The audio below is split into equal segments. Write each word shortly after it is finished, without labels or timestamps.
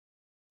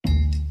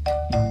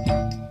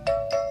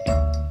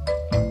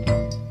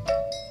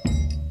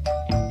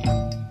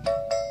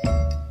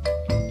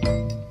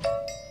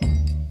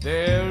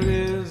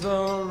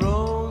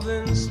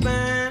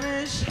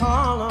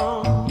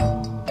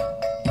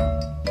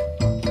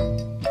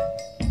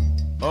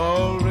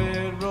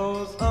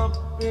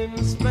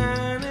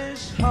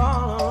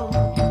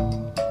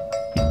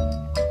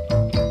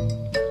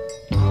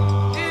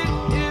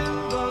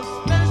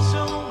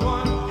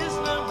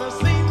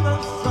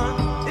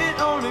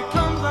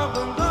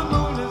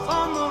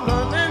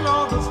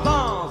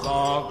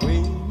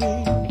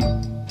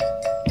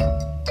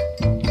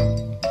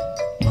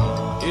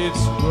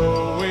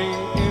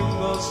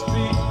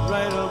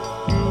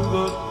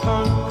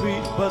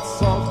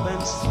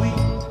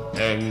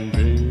and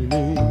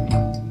dreaming.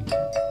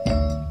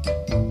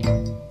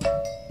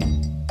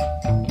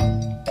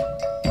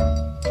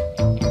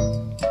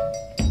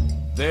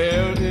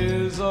 There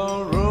is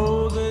a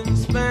rose in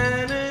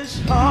Spanish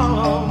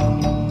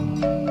Harlem,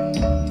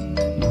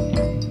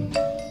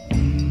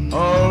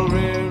 a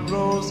red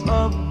rose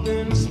up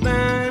in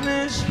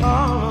Spanish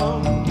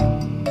Harlem,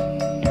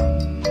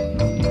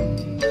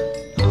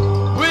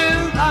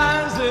 with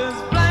eyes as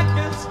black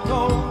as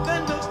coal,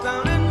 then looks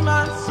down in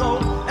my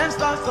soul and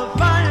starts a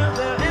fire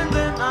there, and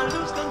then I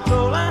lose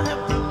control. I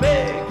have to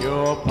beg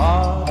your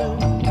pardon.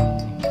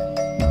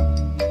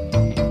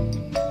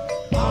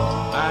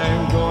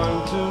 I'm going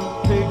to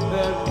pick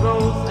that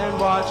rose and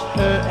watch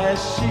her as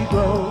she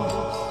grows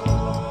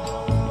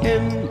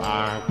in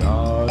my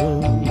garden.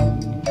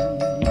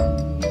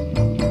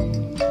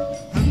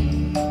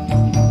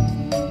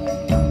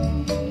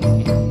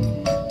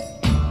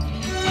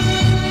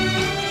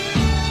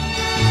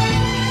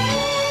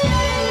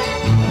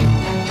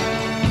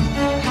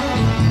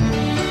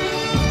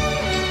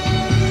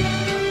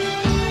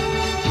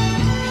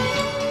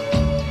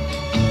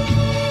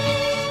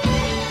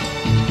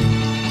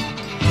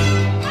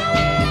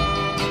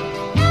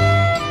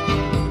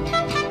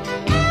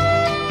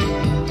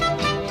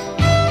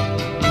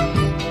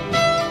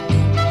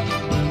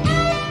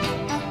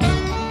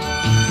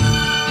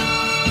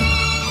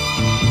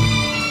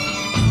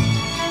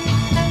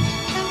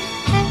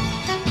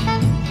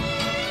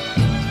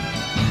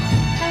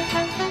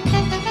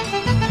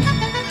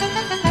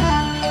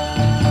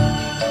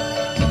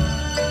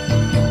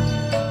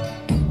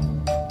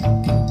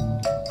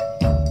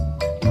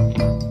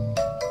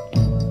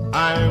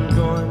 I'm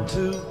going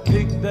to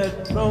pick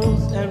that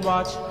rose and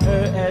watch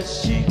her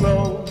as she